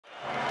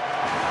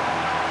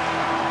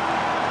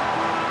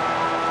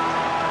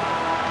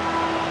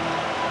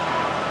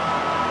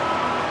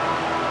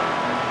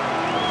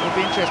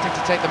Interesting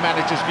to take the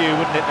manager's view,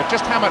 wouldn't it, of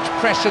just how much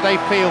pressure they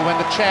feel when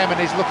the chairman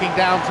is looking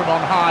down from on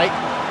high.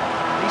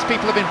 These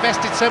people have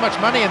invested so much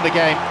money in the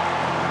game.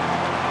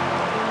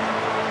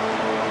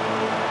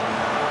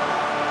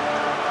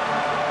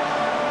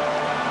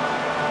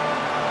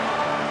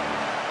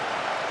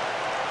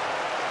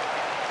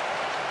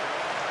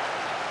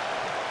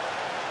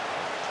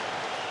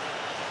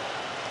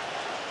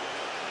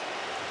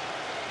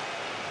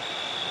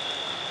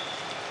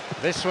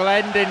 This will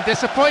end in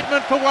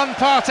disappointment for one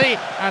party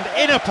and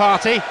inner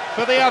party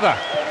for the other.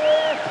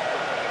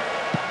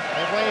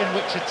 The way in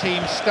which a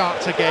team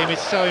starts a game is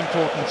so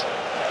important.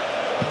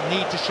 You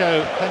need to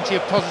show plenty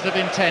of positive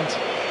intent.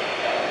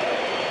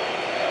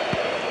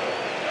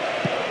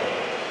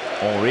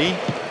 Henri.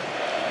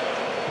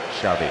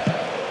 Xavi.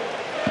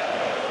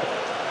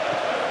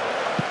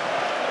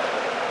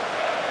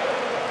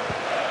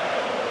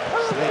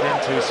 Slid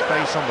into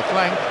space on the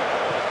flank.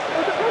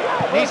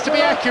 Needs to be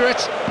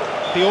accurate.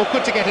 Be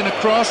awkward to get in a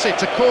cross,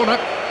 it's a corner.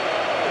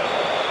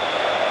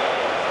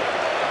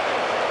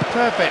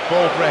 Perfect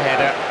ball for a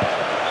header.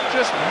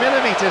 Just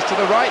millimetres to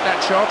the right,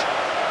 that shot.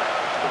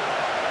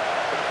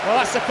 Well,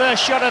 that's the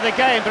first shot of the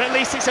game, but at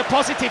least it's a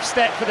positive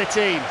step for the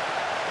team.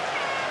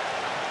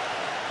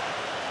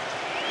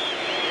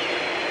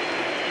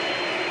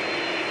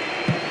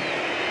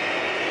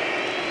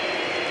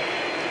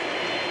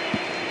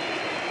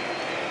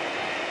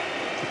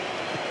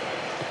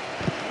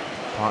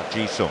 Park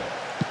Ji-sung.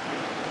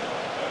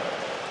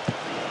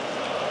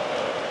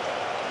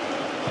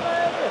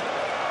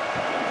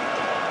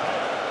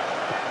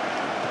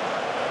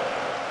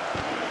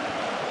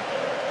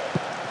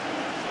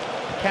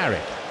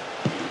 Carrick.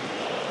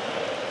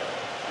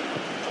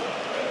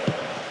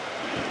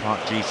 Park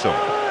Ji-sung.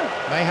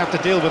 May have to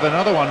deal with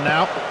another one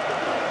now.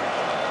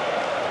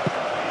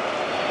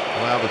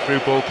 Well, the through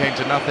ball came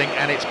to nothing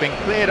and it's been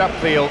cleared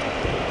upfield.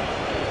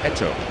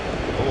 Eto'o.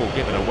 Oh,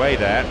 given away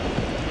there.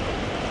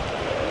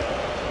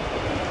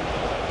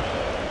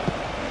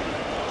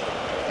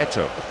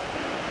 Eto'o.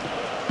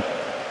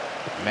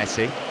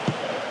 Messi.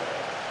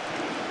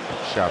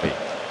 Xavi.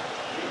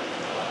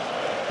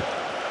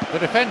 The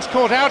defence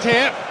caught out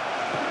here.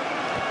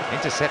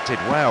 Intercepted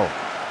well.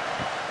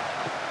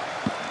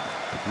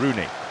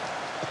 Rooney.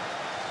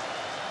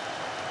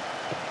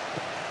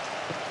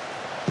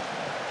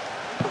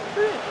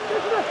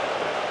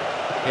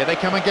 Here they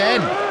come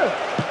again.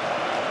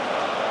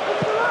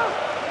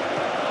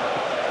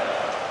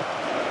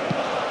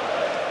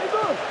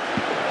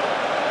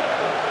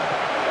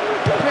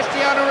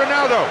 Cristiano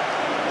Ronaldo.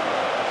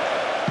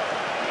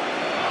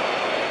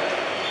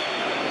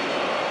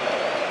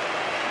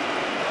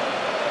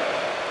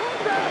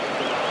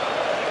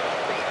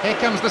 Here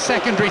comes the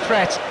secondary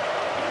threat.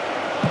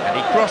 And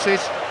he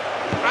crosses.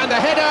 And the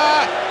header!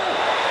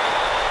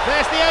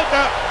 There's the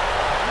opener.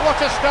 What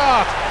a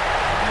start!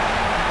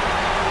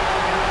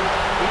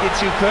 He did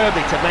superbly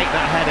to make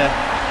that header,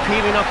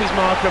 peeling off his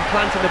marker and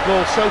planting the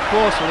ball so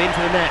forcefully into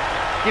the net,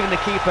 giving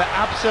the keeper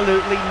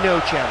absolutely no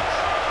chance.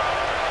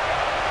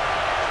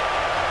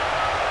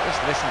 Just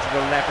listen to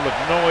the level of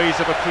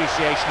noise of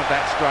appreciation of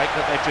that strike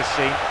that they've just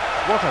seen.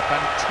 What a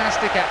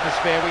fantastic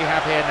atmosphere we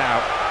have here now.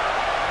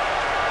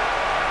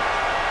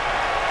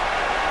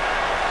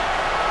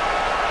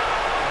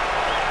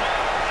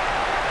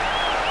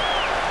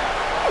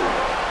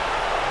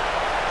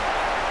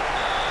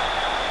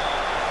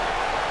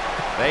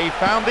 They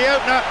found the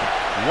opener,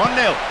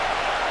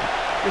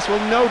 1-0. This will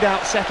no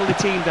doubt settle the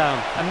team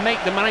down and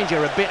make the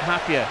manager a bit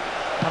happier.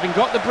 Having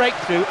got the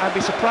breakthrough, I'd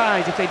be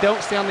surprised if they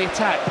don't stay on the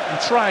attack and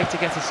try to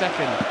get a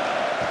second.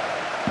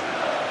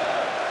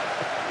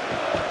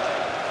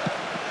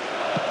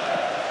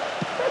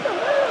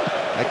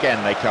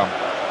 Again they come.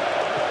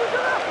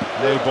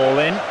 No ball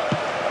in.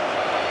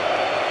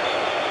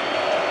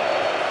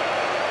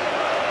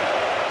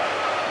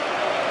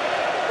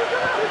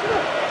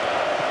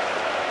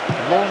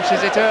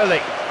 Launches it early.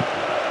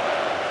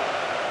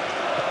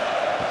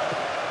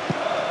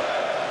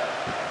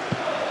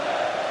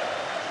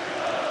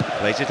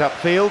 Plays it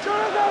upfield.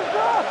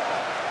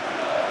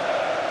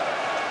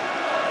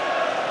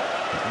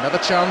 Another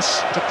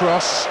chance to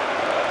cross.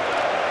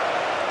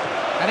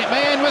 And it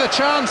may end with a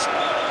chance.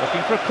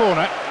 Looking for a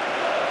corner.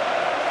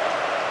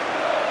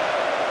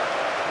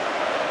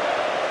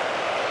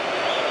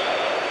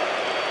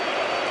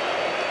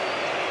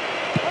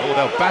 Oh,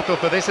 they'll battle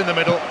for this in the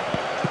middle.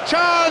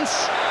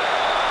 Chance!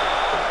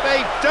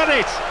 They've done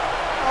it!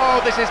 Oh,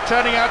 this is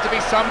turning out to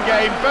be some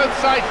game. Both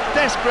sides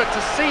desperate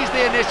to seize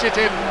the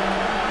initiative.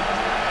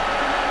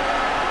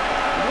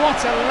 What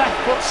a left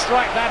foot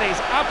strike that is,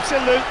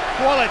 absolute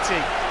quality.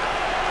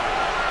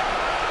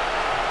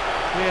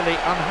 Really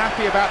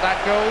unhappy about that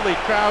goal, the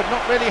crowd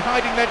not really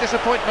hiding their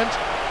disappointment.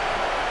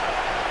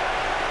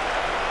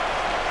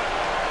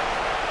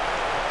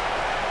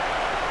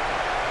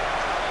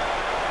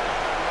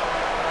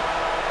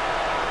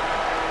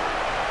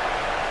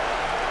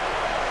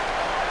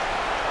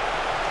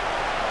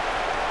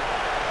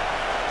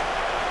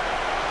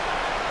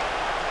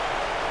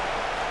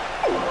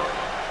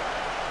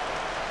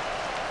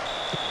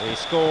 The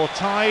score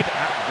tied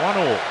at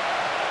 1-1.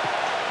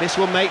 This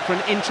will make for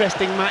an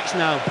interesting match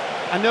now.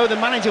 I know the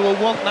manager will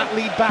want that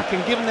lead back,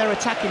 and given their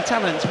attacking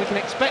talents, we can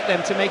expect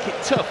them to make it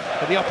tough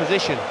for the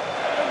opposition.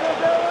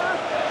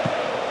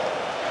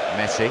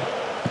 Messi.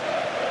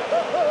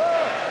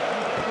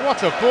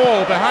 What a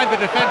ball behind the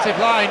defensive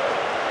line.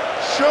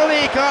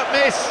 Surely he can't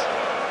miss.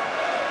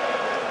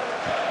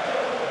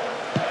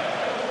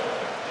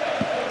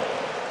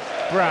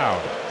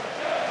 Brown.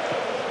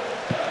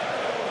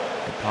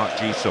 Park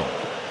Ji-sung.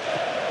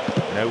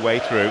 No way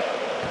through.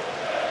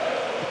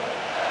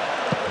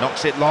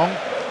 Knocks it long.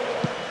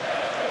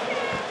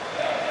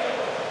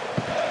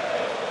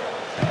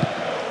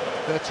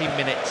 "30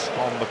 minutes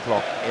on the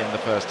clock in the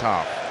first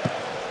half."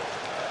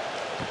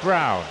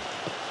 Brown.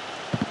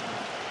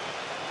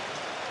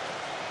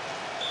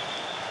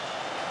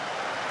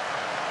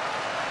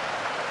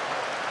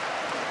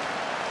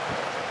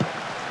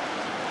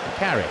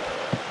 Carrick.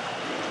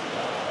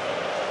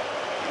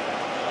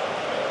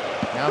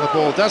 Now the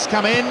ball does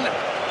come in.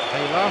 The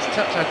last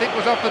touch, I think,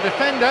 was off the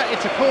defender.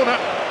 It's a corner.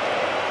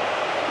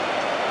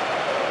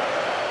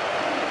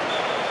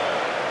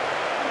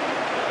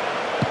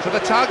 To the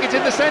target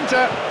in the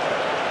centre.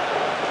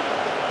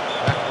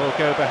 That will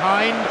go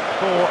behind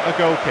for a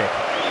goal kick.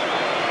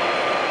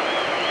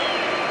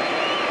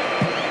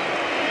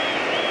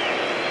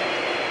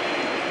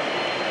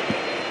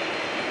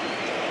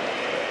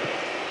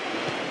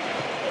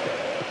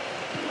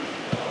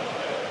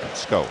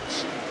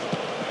 Scholes.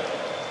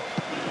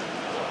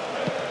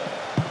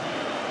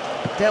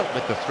 Dealt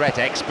with the threat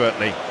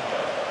expertly.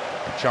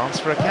 Chance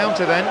for a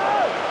counter then.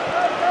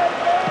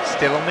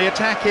 Still on the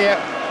attack here.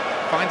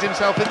 Finds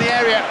himself in the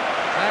area.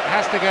 That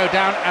has to go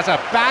down as a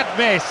bad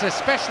miss,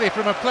 especially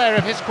from a player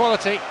of his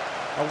quality.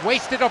 A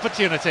wasted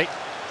opportunity.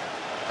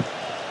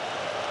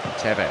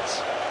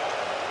 Tevez.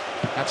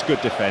 That's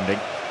good defending.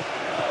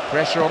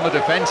 Pressure on the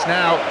defence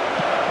now.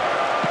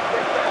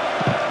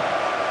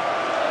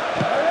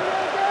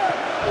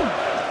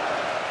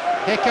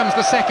 Here comes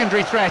the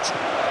secondary threat.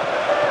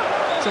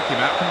 Took him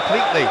out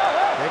completely.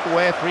 Take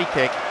away a free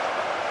kick.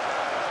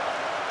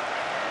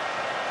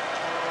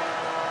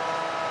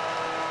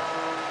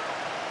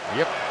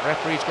 Yep,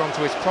 referee's gone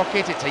to his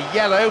pocket. It's a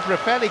yellow for a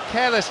fairly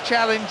careless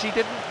challenge he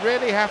didn't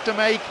really have to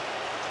make.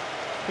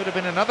 Could have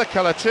been another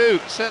colour too.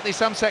 Certainly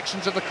some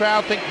sections of the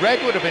crowd think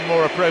red would have been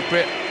more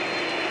appropriate.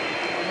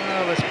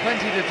 Well, there's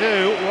plenty to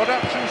do. What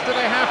options do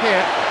they have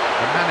here?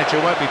 The manager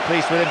won't be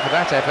pleased with him for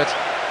that effort.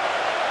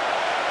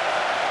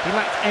 He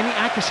lacked any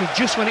accuracy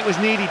just when it was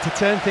needed to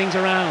turn things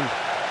around.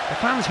 The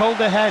fans hold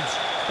their heads.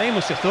 They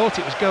must have thought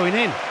it was going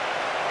in.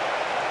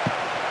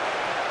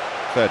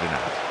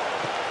 Ferdinand.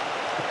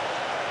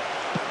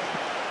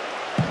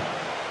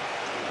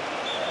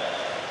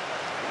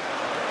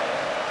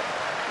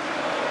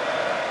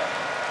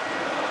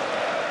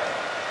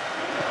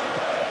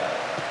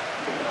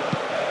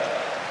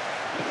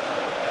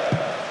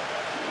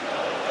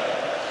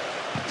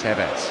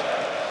 Tevez.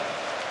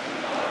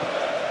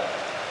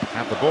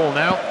 Have the ball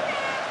now.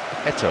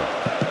 Eto'o.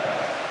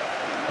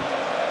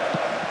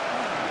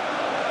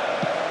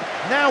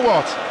 Now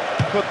what?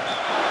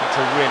 It's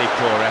a really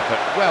poor effort,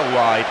 well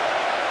wide.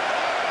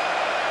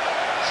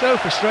 So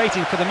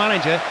frustrating for the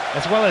manager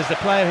as well as the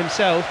player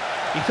himself.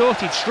 He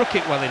thought he'd struck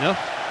it well enough.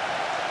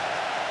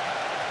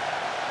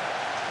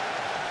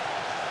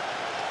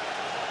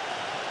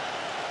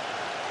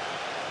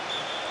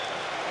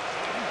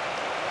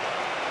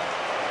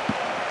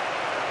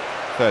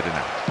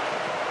 Ferdinand.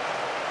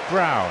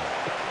 Brown.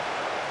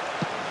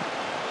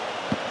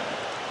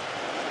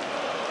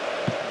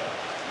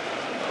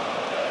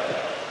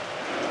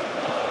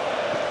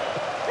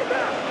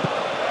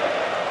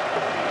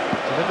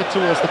 Delivered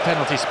towards the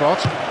penalty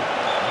spot.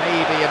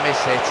 Maybe a miss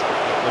hit.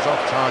 It was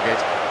off target.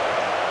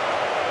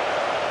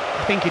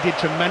 I think he did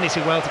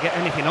tremendously well to get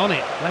anything on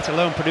it, let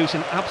alone produce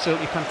an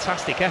absolutely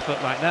fantastic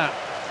effort like that.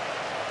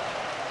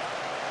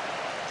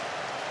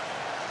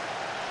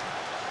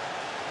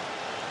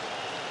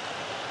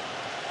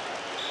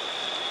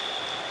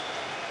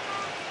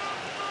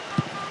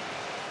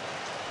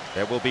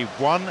 There will be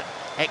one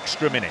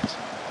extra minute.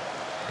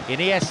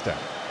 Iniesta.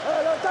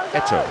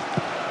 Eto'o.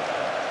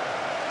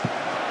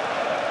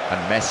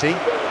 And Messi.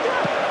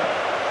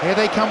 Here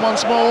they come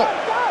once more.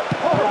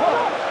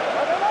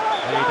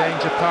 The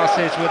danger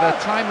passes with a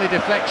timely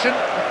deflection.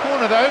 A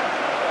corner though.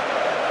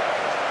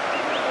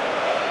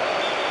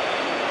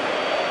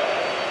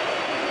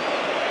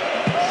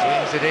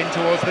 Swings it in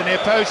towards the near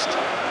post.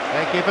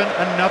 They're given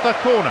another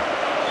corner.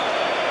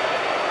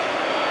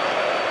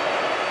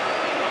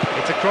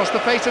 It's across the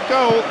face of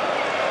goal.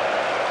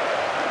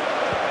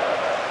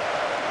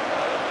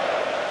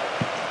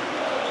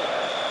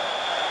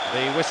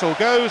 The whistle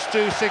goes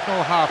to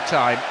signal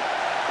half-time.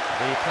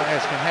 The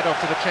players can head off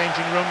to the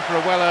changing room for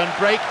a well-earned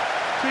break.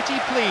 Pretty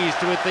pleased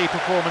with the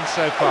performance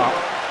so far.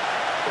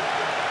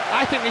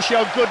 I think they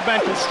showed good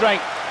mental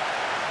strength.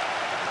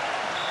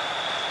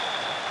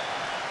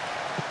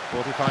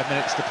 45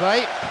 minutes to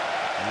play.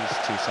 These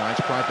two sides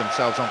pride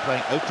themselves on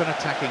playing open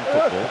attacking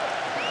football.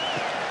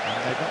 And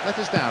They've not let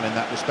us down in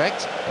that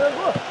respect.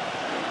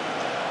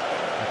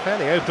 A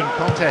fairly open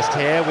contest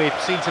here. We've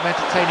seen some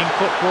entertaining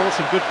football,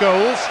 some good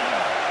goals.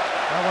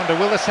 I wonder,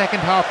 will the second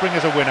half bring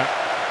us a winner?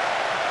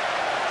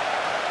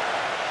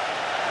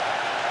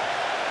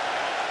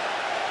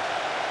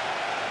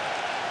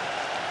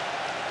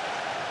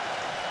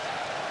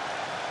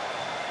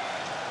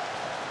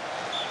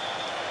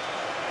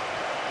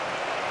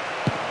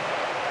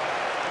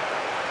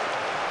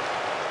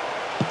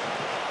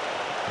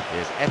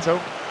 Here's Eto'o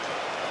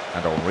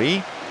and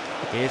Henry.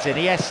 Here's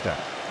Iniesta.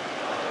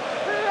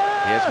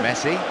 Here's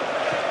Messi.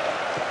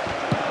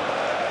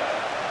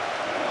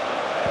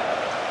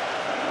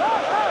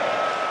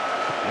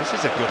 This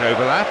is a good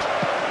overlap.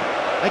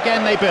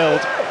 Again they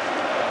build.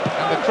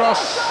 And the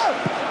cross.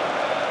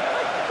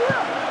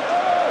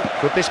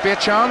 Could this be a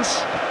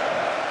chance?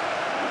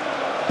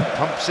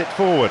 Pumps it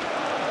forward.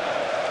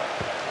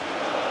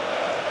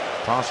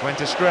 Pass went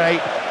astray.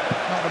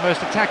 Not the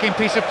most attacking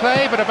piece of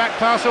play, but a back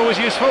pass always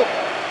useful.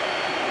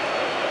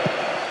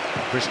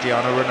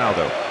 Cristiano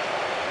Ronaldo.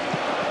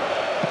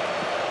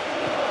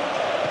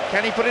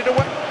 Can he put it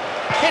away?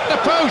 Hit the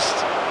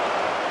post!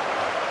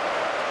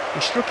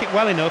 He struck it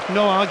well enough,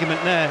 no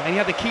argument there, and he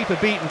had the keeper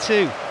beaten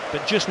too,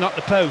 but just not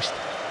the post.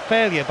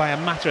 Failure by a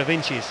matter of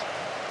inches.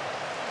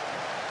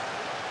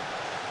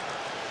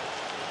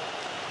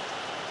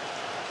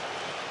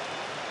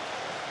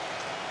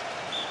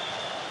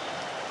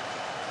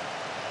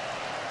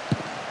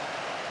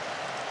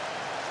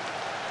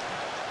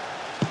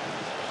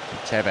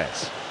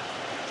 Tevez.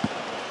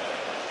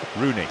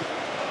 Rooney.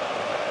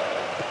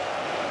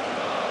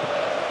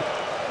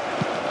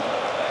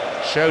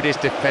 Showed his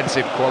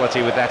defensive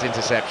quality with that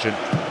interception.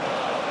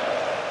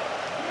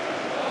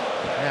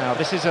 Now,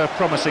 this is a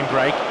promising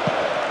break.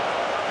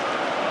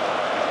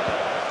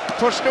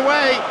 Pushed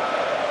away.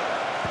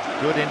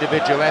 Good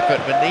individual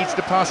effort, but needs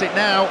to pass it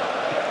now.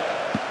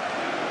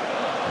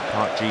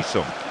 Park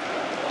Ji-sung.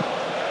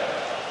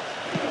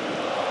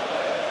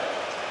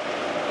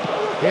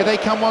 Here they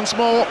come once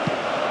more.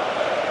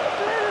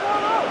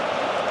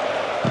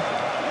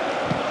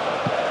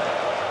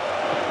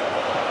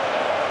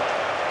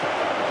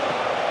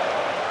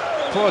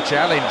 Poor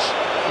challenge.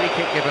 Free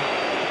kick given.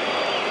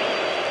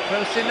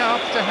 Close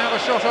enough to have a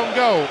shot on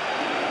goal.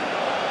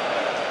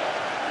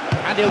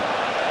 And he'll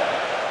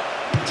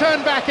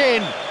turn back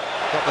in.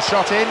 Got the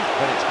shot in,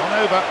 but it's gone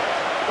over.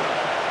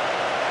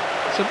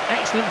 Some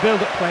excellent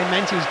build-up play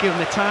meant he was given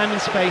the time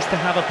and space to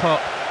have a pop.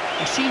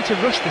 He seemed to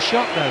rush the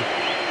shot though.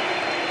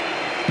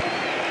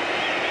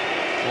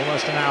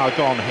 Almost an hour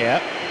gone here.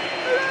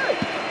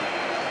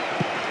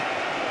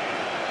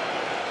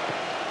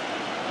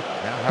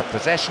 Now have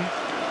possession.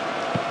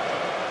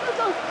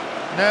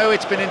 No,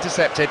 it's been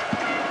intercepted.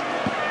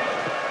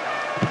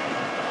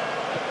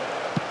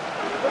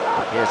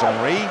 Here's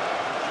Henry.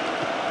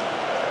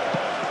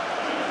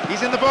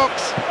 He's in the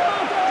box.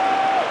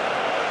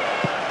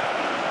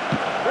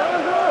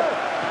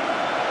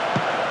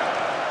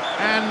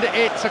 And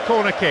it's a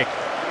corner kick.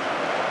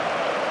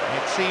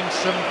 It seems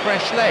some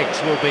fresh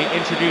legs will be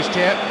introduced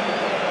here.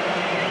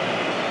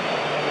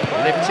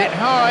 Lifts it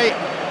high.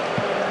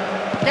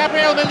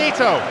 Gabriel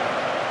Milito.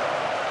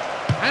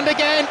 And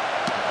again.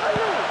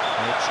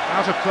 It's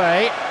out of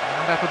play,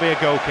 and that'll be a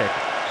goal kick.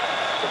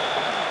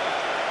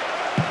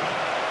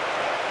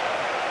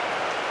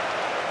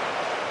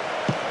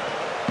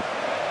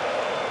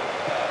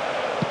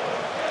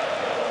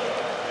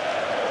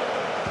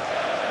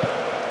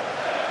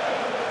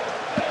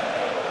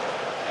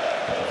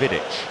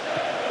 Vidic.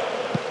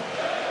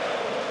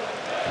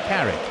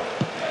 Carrick.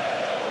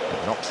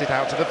 Knocks it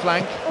out to the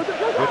flank.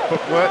 Good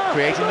footwork,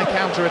 creating the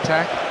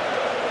counter-attack.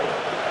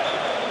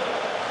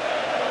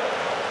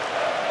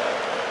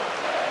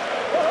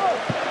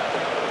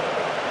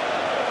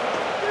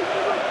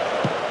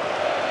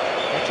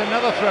 It's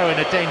another throw in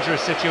a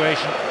dangerous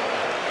situation.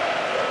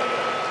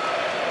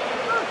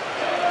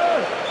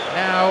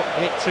 Now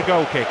it's a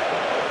goal kick.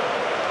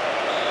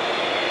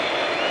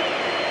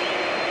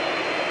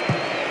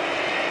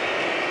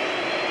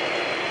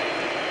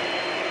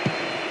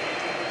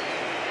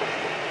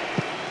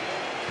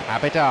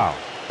 Abidal.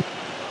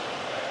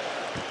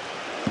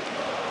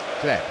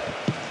 Kleb.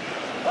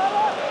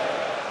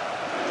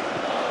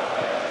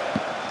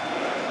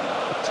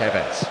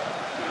 Tevez.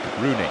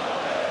 Rooney.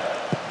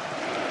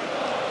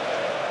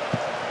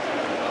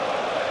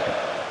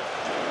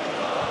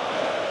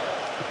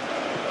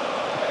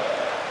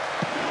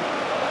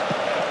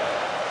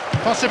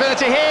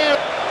 Possibility here.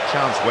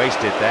 Chance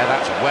wasted there,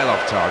 that's well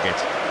off target.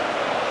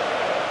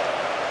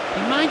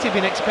 He might have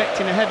been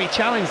expecting a heavy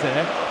challenge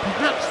there.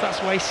 Perhaps that's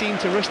why he seemed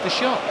to rush the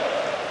shot.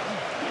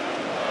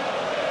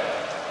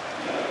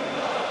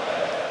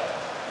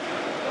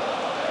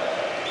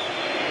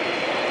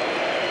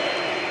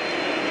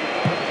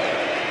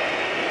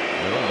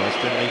 We're almost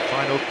in the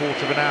final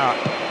quarter of an hour.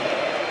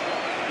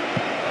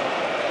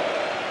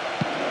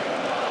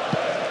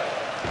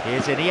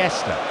 Here's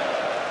Iniesta.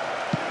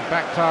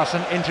 Back pass,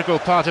 an integral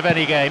part of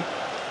any game.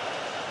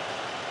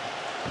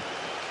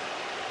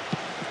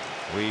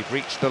 We've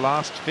reached the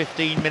last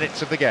 15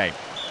 minutes of the game.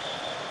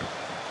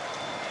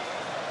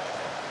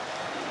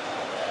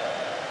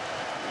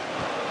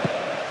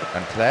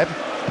 And Kleb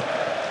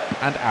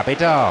and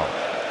Abidal.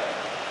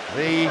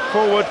 The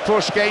forward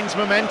push gains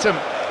momentum.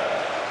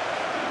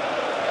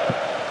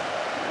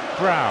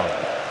 Brown.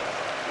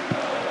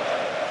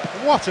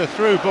 What a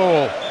through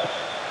ball.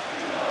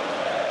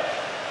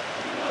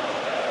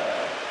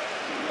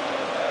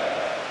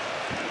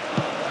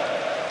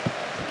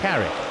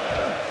 Carrick.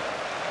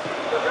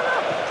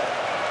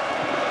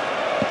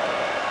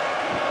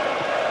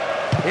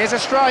 Here's a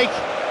strike.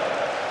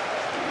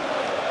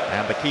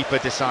 And the keeper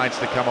decides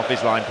to come off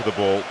his line for the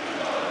ball.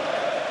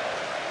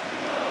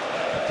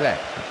 Kleb.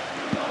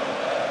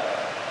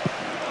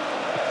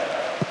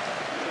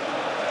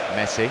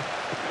 Messi.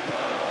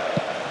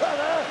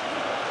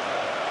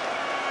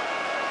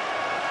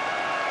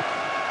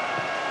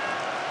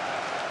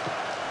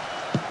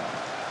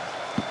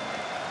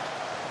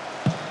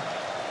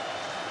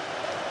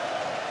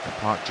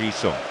 Park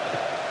Ji-sung.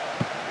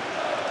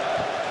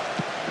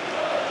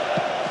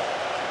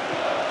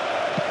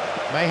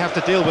 May have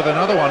to deal with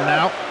another one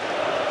now.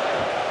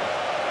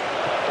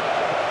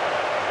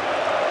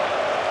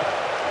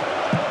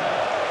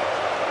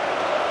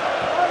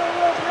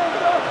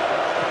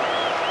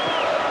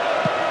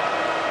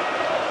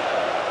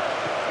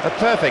 A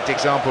perfect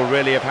example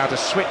really of how to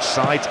switch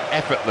sides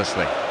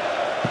effortlessly.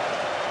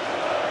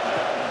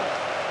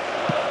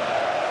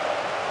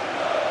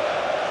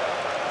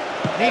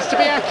 Needs to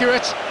be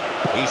accurate.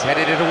 He's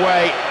headed it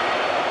away.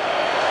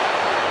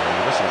 And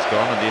the whistle's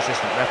gone and the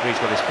assistant referee's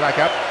got his flag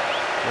up.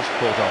 Just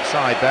caught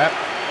offside there.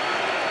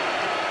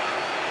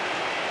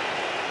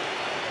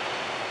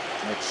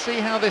 Let's see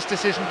how this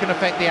decision can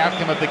affect the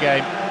outcome of the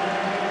game.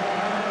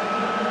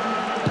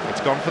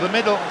 It's gone for the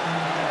middle.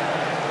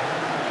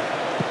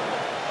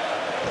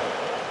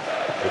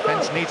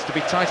 Defence needs to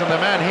be tight on the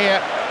man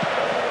here.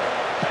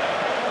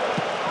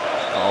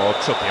 Oh,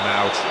 took him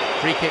out.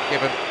 Free kick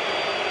given.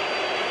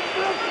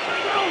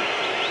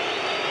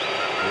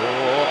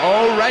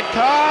 Oh, red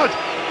card!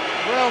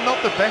 Well,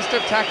 not the best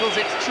of tackles,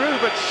 it's true,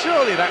 but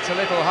surely that's a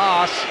little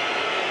harsh.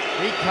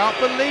 He can't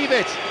believe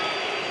it.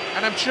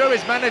 And I'm sure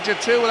his manager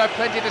too will have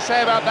plenty to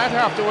say about that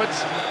afterwards.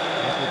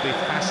 It will be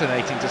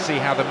fascinating to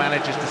see how the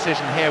manager's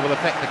decision here will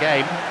affect the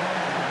game.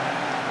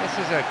 This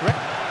is a great...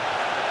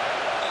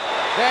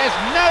 There's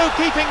no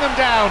keeping them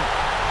down.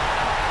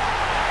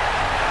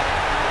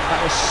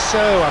 That was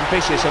so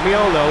ambitious, and we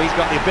all know he's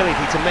got the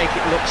ability to make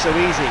it look so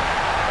easy.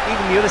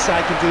 Even the other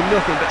side can do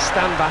nothing but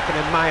stand back and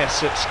admire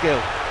such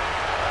skill.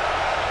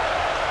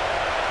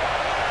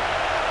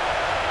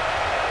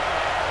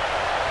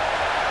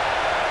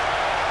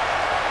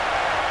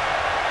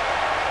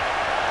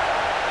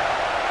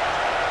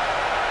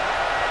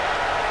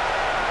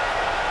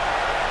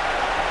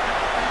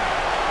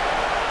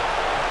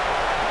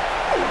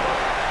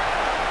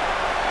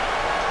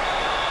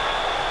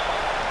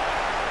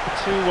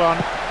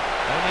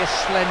 Only a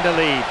slender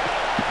lead,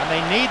 and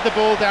they need the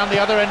ball down the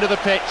other end of the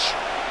pitch.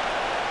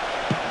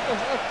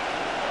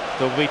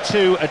 There'll be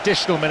 2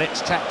 additional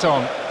minutes tacked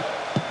on.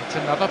 It's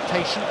another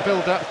patient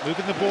build-up,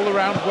 moving the ball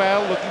around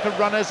well, looking for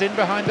runners in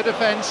behind the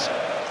defence.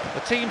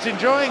 The team's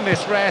enjoying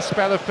this rare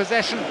spell of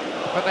possession,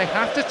 but they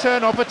have to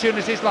turn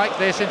opportunities like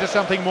this into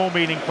something more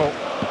meaningful.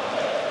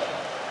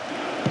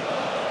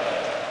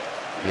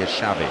 Here's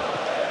Xavi.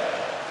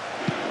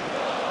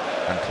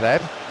 And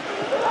Kleb.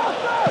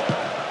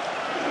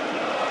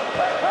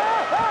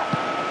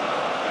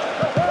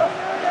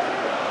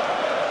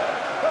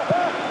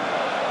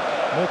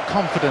 More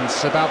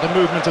confidence about the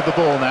movement of the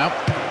ball now.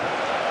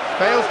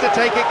 Fails to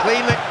take it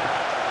cleanly.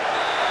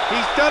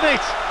 He's done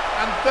it,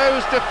 and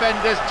those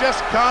defenders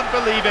just can't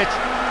believe it.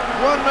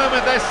 One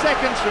moment they're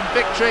seconds from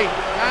victory,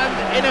 and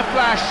in a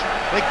flash,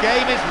 the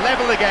game is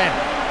level again.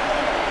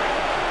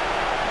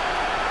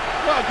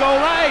 What a goal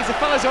that is! The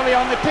fella's only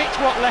on the pitch,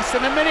 what, less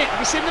than a minute?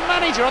 We've seen the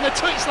manager on the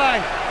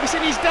touchline. We've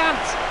seen his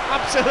dance.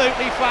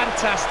 Absolutely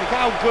fantastic.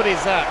 How good is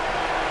that?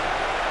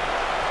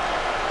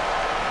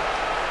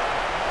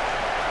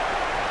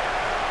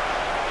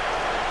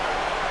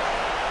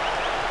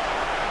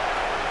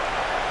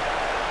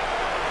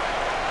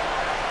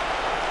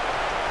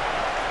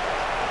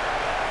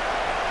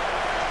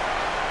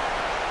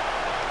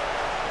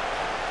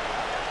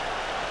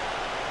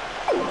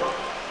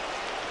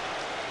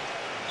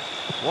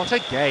 What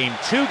a game,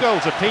 2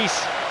 goals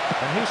apiece,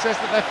 and who says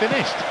that they're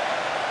finished?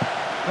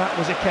 That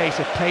was a case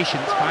of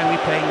patience finally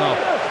paying off.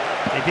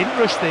 They didn't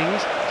rush things,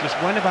 just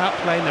went about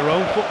playing their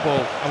own football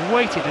and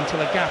waited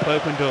until a gap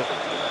opened up.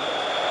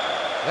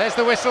 There's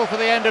the whistle for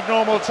the end of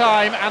normal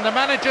time, and the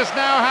managers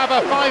now have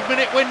a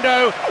 5-minute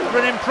window for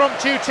an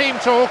impromptu team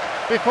talk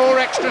before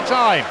extra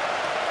time.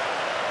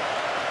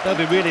 They'll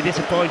be really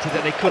disappointed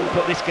that they couldn't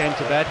put this game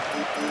to bed.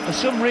 For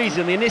some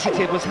reason, the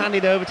initiative was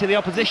handed over to the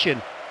opposition,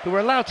 who were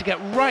allowed to get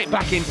right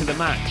back into the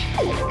match.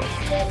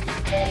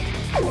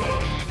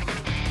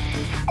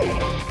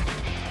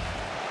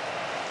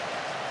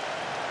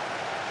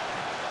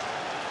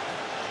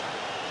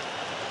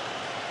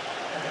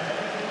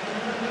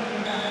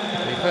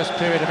 They've first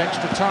period of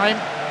extra time,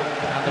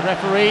 and the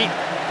referee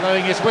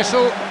blowing his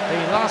whistle.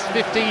 The last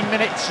 15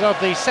 minutes of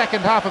the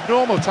second half of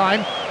normal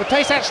time. The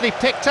pace actually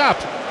picked up.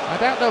 I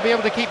doubt they'll be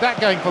able to keep that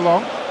going for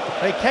long.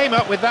 They came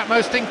up with that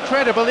most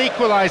incredible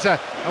equaliser,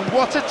 and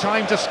what a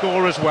time to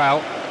score as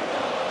well.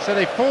 So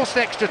they've forced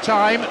extra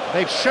time,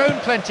 they've shown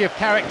plenty of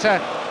character.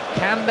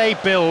 Can they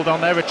build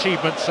on their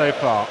achievements so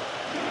far?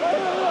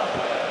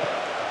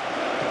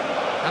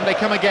 And they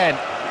come again.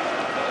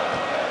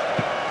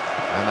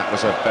 And that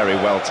was a very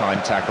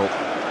well-timed tackle.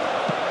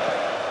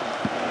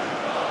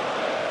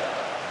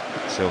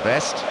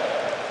 Sylvestre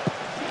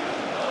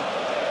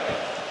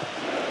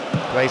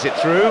plays it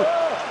through.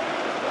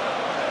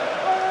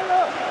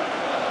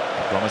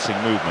 Promising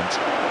movement.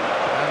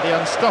 And the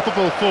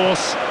unstoppable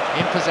force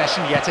in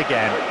possession yet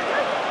again.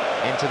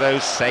 Into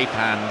those safe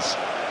hands.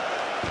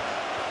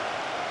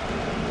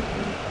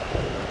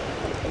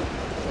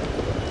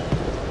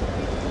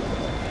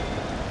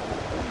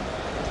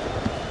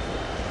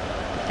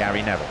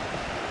 Gary Neville.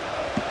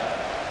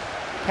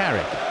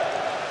 Carrick.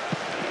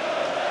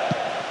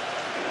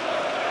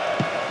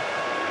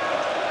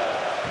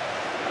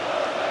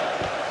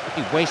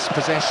 He wastes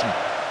possession.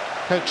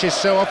 Coaches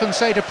so often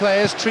say to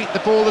players, treat the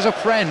ball as a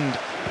friend.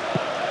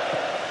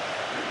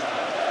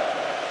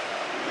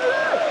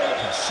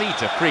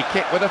 Concedes a free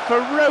kick with a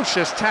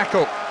ferocious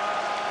tackle.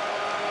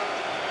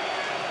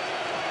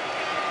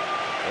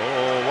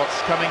 Oh,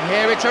 what's coming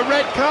here? It's a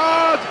red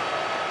card!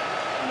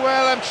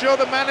 Well, I'm sure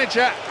the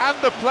manager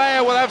and the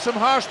player will have some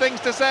harsh things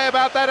to say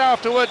about that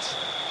afterwards.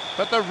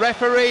 But the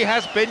referee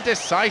has been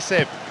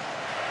decisive.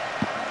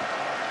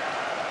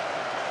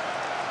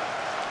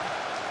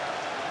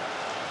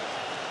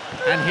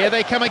 And here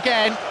they come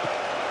again.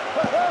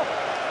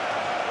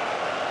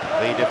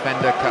 The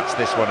defender cuts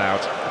this one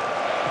out.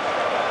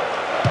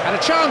 And a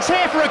chance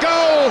here for a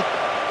goal!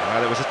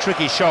 Well, it was a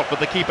tricky shot, but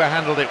the keeper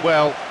handled it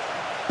well.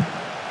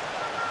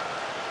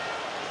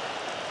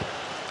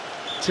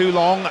 Too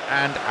long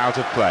and out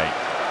of play.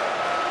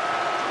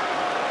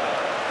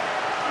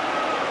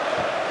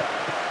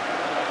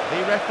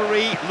 The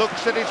referee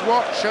looks at his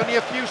watch, only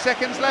a few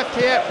seconds left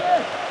here.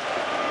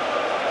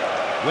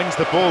 Wins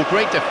the ball,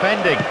 great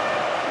defending.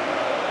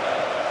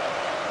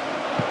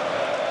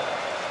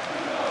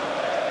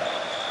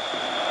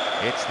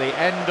 It's the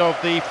end of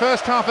the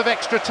first half of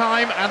extra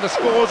time and the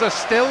scores are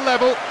still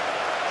level.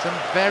 Some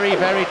very,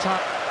 very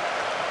tight.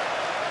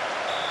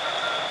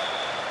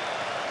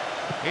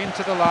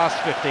 Into the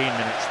last 15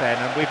 minutes then,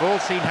 and we've all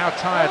seen how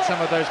tired some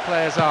of those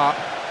players are.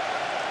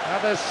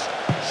 Others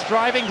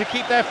striving to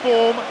keep their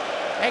form.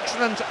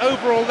 Excellent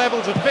overall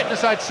levels of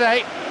fitness, I'd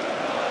say.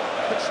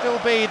 Could still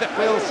be that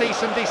we'll see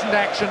some decent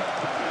action.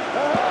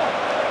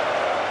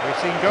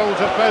 We've seen goals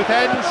at both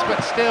ends, but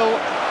still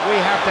we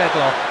have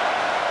deadlock.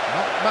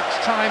 Not much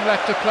time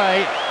left to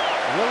play.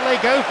 Will they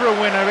go for a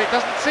winner? It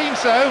doesn't seem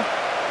so.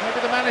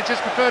 Maybe the managers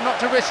prefer not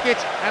to risk it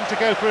and to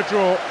go for a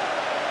draw.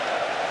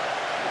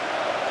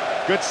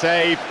 Good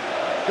save.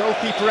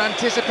 Goalkeeper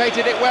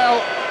anticipated it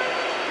well.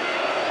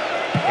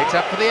 It's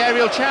up for the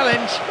aerial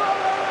challenge.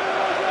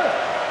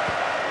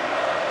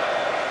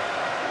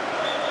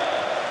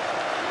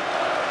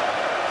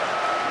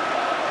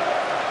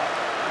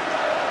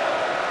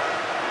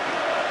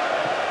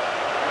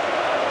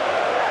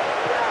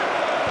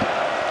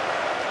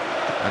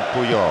 And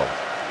Puyol.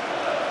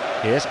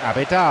 Here's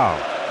Abidal.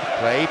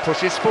 Play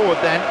pushes forward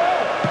then.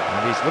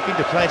 And he's looking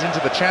to play it into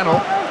the channel.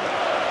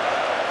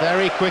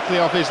 Very quickly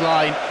off his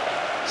line.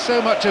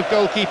 So much of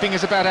goalkeeping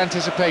is about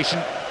anticipation.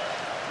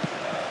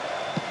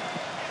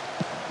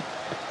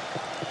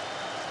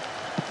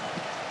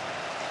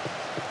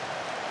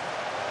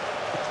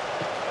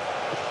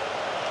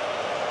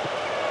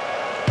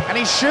 And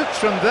he shoots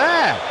from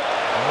there.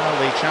 Well,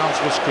 the chance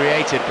was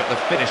created, but the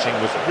finishing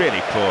was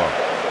really poor.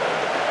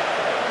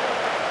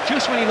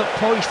 Just when he looked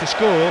poised to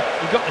score,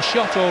 he got the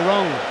shot all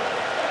wrong.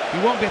 He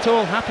won't be at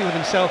all happy with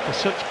himself for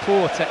such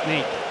poor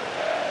technique.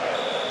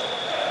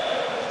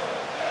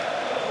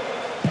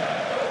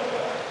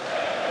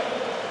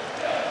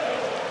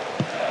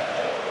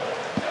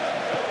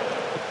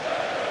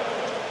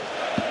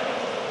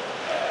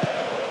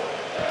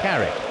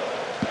 Carrick.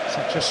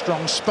 Such a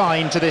strong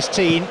spine to this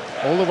team,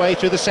 all the way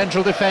through the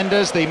central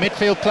defenders, the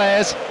midfield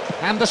players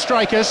and the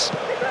strikers.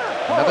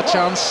 Another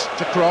chance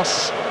to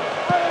cross.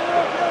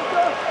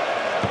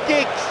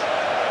 Giggs.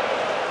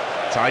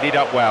 Tidied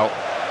up well.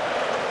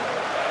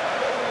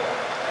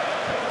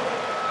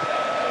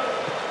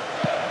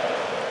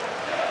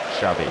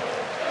 Xavi.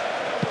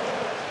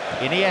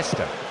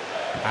 Iniesta.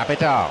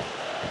 Abidal.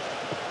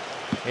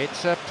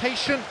 It's a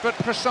patient but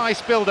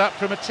precise build-up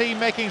from a team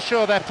making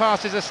sure their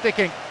passes are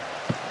sticking.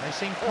 They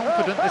seem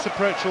confident this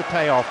approach will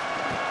pay off.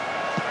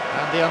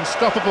 And the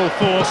unstoppable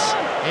force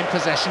in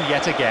possession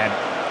yet again.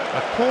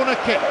 A corner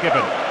kick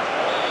given.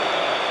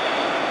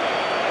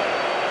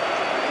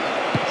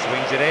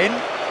 Swings it in.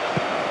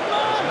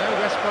 There's no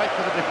respite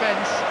for the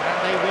defence, and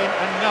they win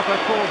another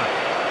corner.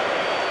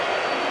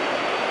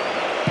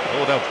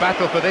 Oh, they'll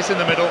battle for this in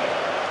the middle.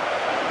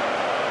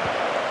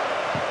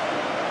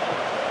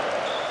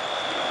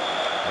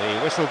 The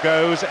whistle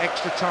goes,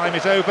 extra time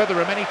is over. There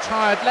are many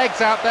tired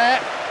legs out there.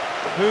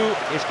 Who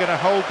is going to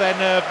hold their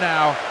nerve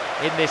now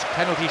in this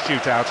penalty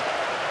shootout?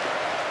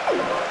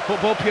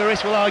 Football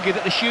purists will argue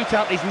that the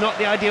shootout is not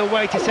the ideal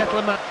way to settle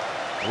a match.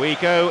 We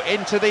go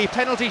into the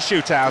penalty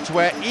shootout,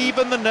 where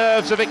even the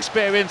nerves of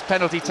experienced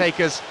penalty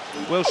takers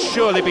will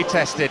surely be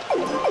tested.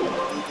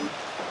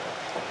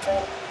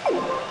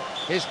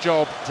 His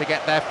job to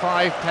get their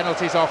 5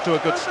 penalties off to a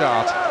good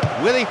start.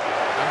 Will he?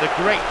 Under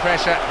great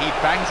pressure, he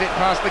bangs it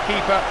past the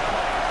keeper.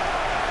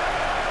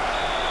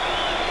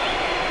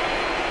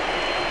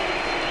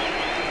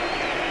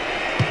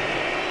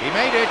 He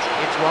made it,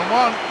 it's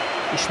 1-1.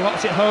 He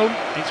slots it home,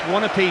 it's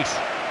 1 apiece.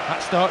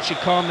 That start should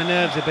calm the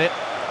nerves a bit.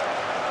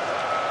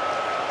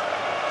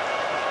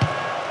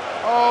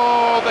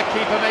 Oh, the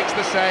keeper makes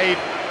the save.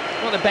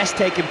 Not the best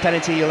taken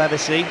penalty you'll ever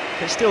see,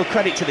 but still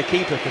credit to the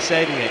keeper for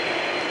saving it.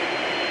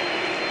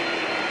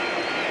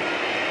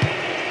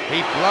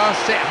 He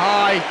blasts it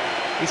high.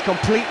 He's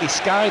completely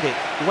skied it.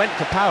 He went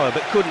for power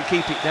but couldn't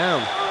keep it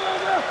down.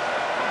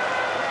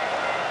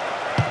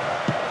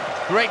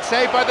 Great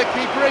save by the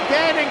keeper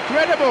again,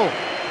 incredible.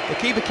 The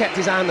keeper kept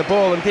his eye on the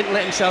ball and didn't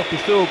let himself be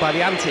fooled by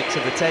the antics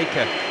of the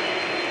taker.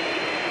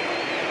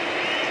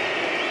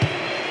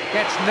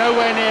 Gets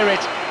nowhere near it.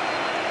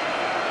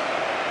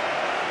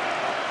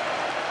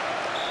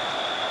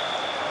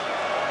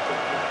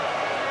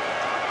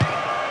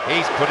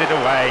 He's put it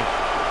away.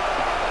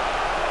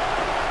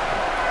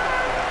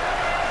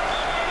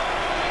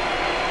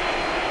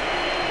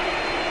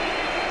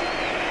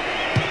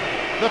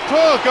 The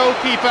poor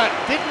goalkeeper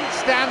didn't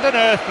stand an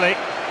earthly.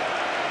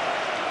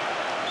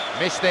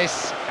 Miss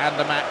this and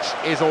the match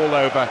is all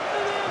over.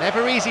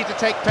 Never easy to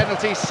take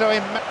penalties, so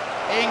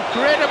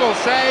incredible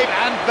save,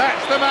 and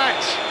that's the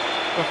match.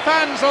 The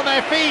fans on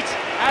their feet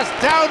as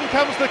down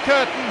comes the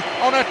curtain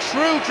on a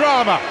true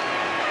drama.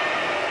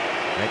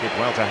 They did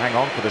well to hang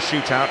on for the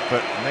shootout,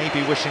 but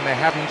maybe wishing they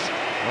hadn't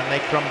when they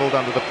crumbled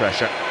under the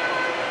pressure.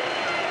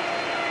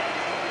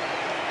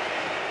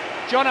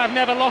 John, I've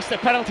never lost a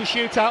penalty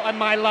shootout in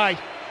my life.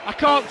 I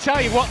can't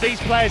tell you what these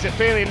players are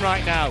feeling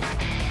right now.